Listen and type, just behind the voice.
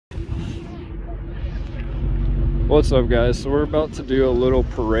What's up, guys? So we're about to do a little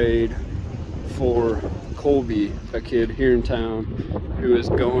parade for Colby, a kid here in town who is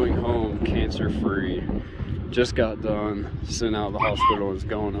going home cancer free. Just got done sent out of the hospital and is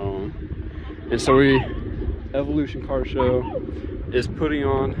going home. And so Evolution Car Show is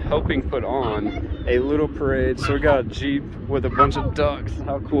helping put on a little parade. So we got a Jeep with a bunch of ducks.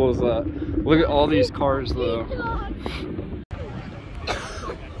 How cool is that? Look at all these cars though.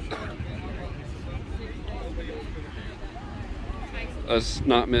 Let's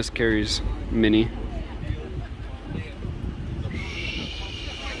not miss Carrie's Mini.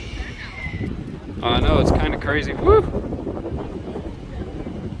 I know, it's kind of crazy. Woo!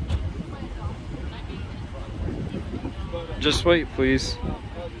 Just wait, please.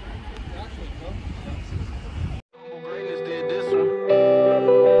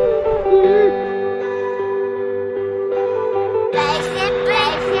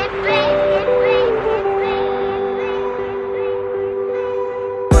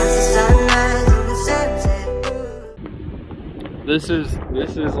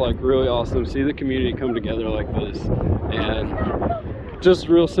 This is like really awesome. See the community come together like this, and just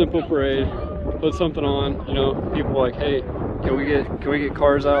real simple parade. Put something on, you know. People like, hey, can we get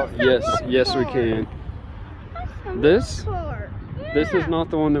cars out? Yes we can. This is not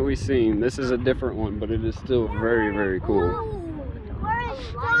the one that we've seen. This is a different one, but it is still very cool.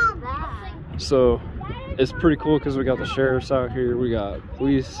 So it's pretty cool because we got the sheriffs out here, we got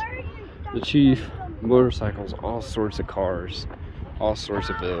police, the chief, motorcycles, all sorts of cars, all sorts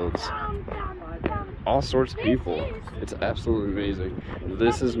of builds, all sorts of people. It's absolutely amazing.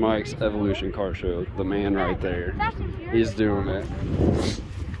 This is Mike's Evolution Car Show, the man right there. He's doing it.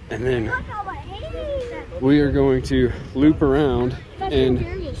 And then we are going to loop around and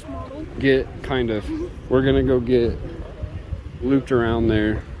we're gonna go get looped around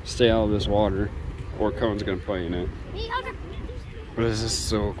there, stay out of this water, or Cohen's gonna play in it. But this is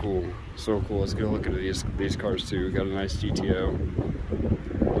so cool. So cool. Let's go look at these cars too. We got a nice GTO.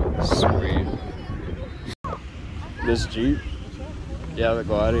 Sweet. This Jeep. Yeah, the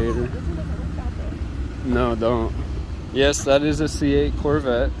Gladiator. No, don't. Yes, that is a C8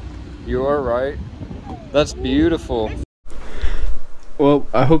 Corvette. You are right. That's beautiful. Well,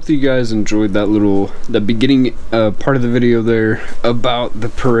 I hope that you guys enjoyed the beginning part of the video there about the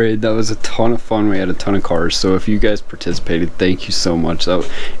parade. That was a ton of fun. We had a ton of cars. So if you guys participated, thank you so much.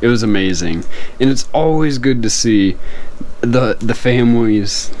 It was amazing. And it's always good to see the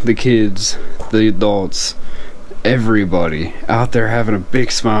families, the kids, the adults, everybody out there having a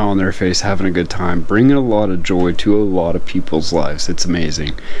big smile on their face, having a good time, bringing a lot of joy to a lot of people's lives. It's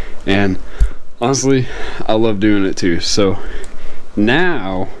amazing. And honestly, I love doing it too. So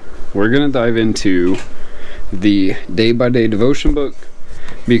now we're gonna dive into the day-by-day devotion book,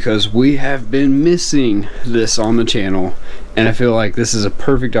 because we have been missing this on the channel, and I feel like this is a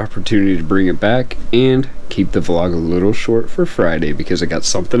perfect opportunity to bring it back and keep the vlog a little short for Friday, because I got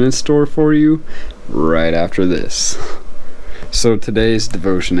something in store for you right after this. So today's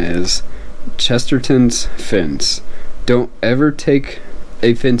devotion is Chesterton's fence. Don't ever take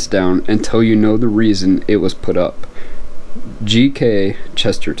a fence down until you know the reason it was put up. G.K.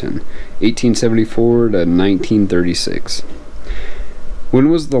 Chesterton, 1874 to 1936. When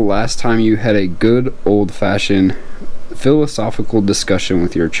was the last time you had a good old-fashioned philosophical discussion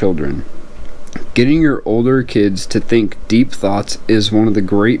with your children? Getting your older kids to think deep thoughts is one of the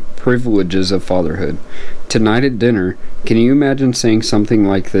great privileges of fatherhood. Tonight at dinner, can you imagine saying something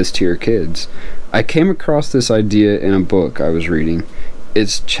like this to your kids? I came across this idea in a book I was reading.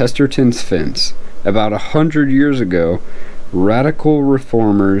 It's Chesterton's Fence. About 100 years ago, radical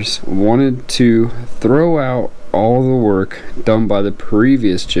reformers wanted to throw out all the work done by the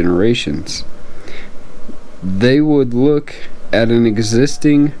previous generations. They would look at an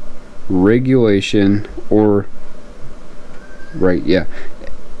existing regulation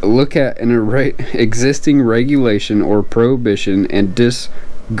existing regulation or prohibition and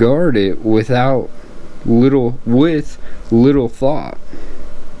discard it with little thought.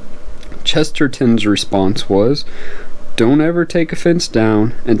 Chesterton's response was, don't ever take a fence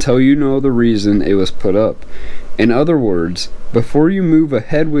down until you know the reason it was put up. In other words, before you move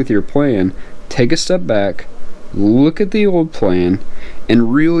ahead with your plan, take a step back, look at the old plan,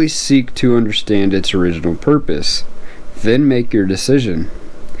 and really seek to understand its original purpose. Then make your decision.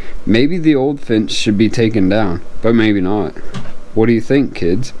 Maybe the old fence should be taken down, but maybe not. What do you think,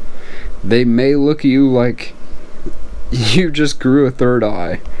 kids? They may look at you like you just grew a third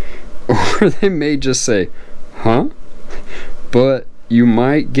eye. Or they may just say, huh? But you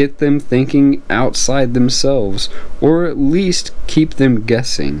might get them thinking outside themselves, or at least keep them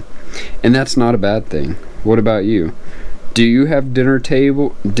guessing. And that's not a bad thing. What about you? Do you have dinner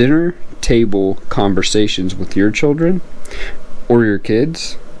table conversations with your children, or your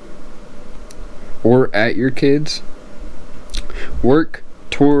kids, or at your kids? Work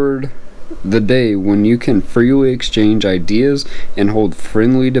toward the day when you can freely exchange ideas and hold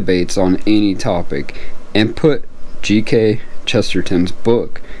friendly debates on any topic, and put G.K. Chesterton's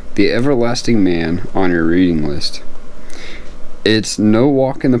book, The Everlasting Man, on your reading list. It's no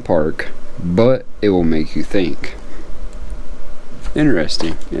walk in the park, but it will make you think.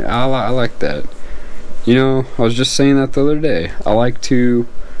 Interesting. Yeah, I like that. You know, I was just saying that the other day. I like to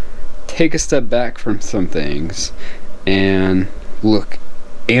take a step back from some things and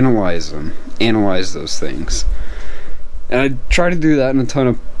analyze those things. And I try to do that in a ton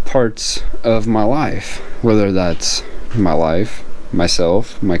of parts of my life, whether that's my life,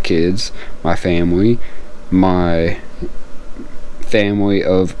 myself, my kids, my family, my family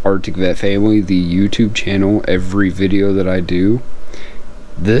of Arctic Vet Family, the YouTube channel, every video that I do.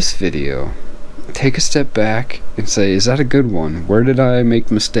 This video, take a step back and say, is that a good one? Where did I make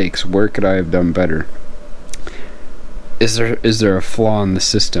mistakes? Where could I have done better? Is there a flaw in the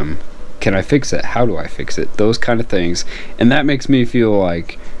system? Can I fix it? How do I fix it? Those kind of things. And that makes me feel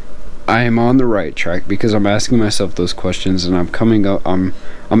like I am on the right track, because I'm asking myself those questions, and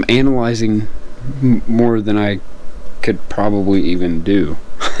I'm analyzing more than I could probably even do.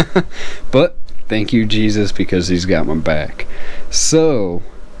 But thank you, Jesus, because he's got my back. So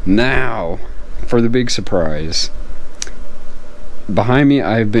now for the big surprise. Behind me,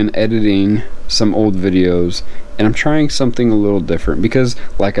 I've been editing some old videos, and I'm trying something a little different because,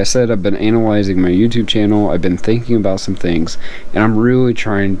 like I said, I've been analyzing my YouTube channel, I've been thinking about some things, and I'm really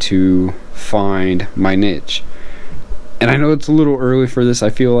trying to find my niche. And I know it's a little early for this. I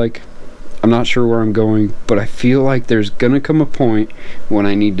feel like I'm not sure where I'm going, but I feel like there's gonna come a point when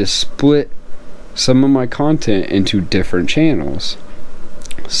I need to split some of my content into different channels.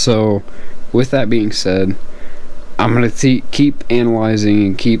 So with that being said, I'm going to keep analyzing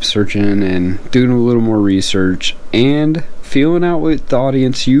and keep searching and doing a little more research and feeling out what the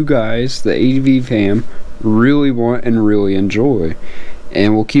audience, you guys, the AV fam, really want and really enjoy.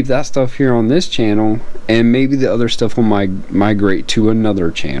 And we'll keep that stuff here on this channel, and maybe the other stuff will migrate to another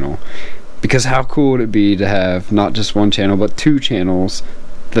channel. Because how cool would it be to have not just one channel, but two channels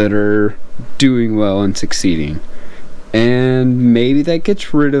that are doing well and succeeding? And maybe that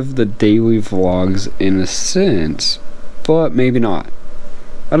gets rid of the daily vlogs in a sense, but maybe not.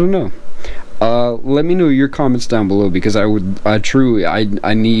 I don't know. Let me know your comments down below, because I truly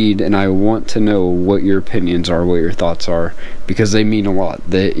need and I want to know what your opinions are, what your thoughts are, because they mean a lot.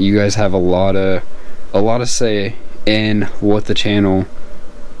 That you guys have a lot of say in what the channel,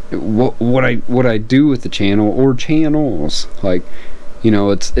 what I do with the channel or channels. Like, you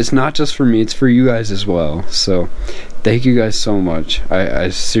know, it's not just for me, it's for you guys as well. So thank you guys so much. I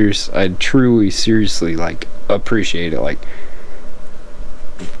truly seriously like appreciate it. Like,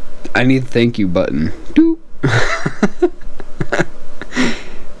 I need the thank you button. Doop.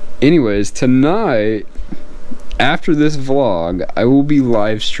 Anyways, tonight after this vlog, I will be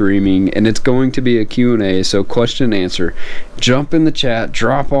live streaming, and it's going to be a Q&A, so question and answer. Jump in the chat,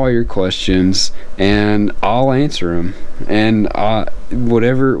 drop all your questions, and I'll answer them. And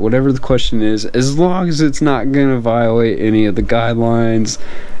whatever the question is, as long as it's not gonna violate any of the guidelines,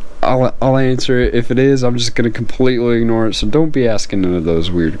 I'll answer it. If it is, I'm just gonna completely ignore it. So don't be asking none of those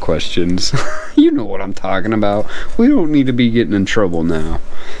weird questions. You know what I'm talking about. We don't need to be getting in trouble now.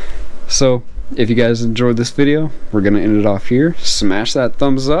 So if you guys enjoyed this video, we're going to end it off here. Smash that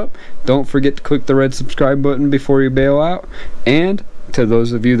thumbs up. Don't forget to click the red subscribe button before you bail out. And to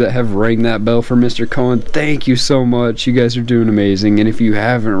those of you that have rang that bell for Mr. Cohen, thank you so much. You guys are doing amazing. And if you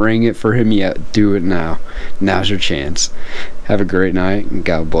haven't rang it for him yet, do it now. Now's your chance. Have a great night, and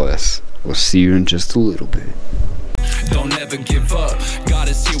God bless. We'll see you in just a little bit. Don't ever give up, God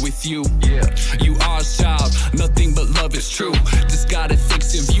is here with you. Yeah, you are a child, nothing but love is true. Just gotta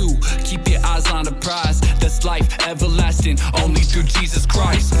fix your view, keep your eyes on the prize. That's life everlasting, only through Jesus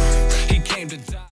Christ.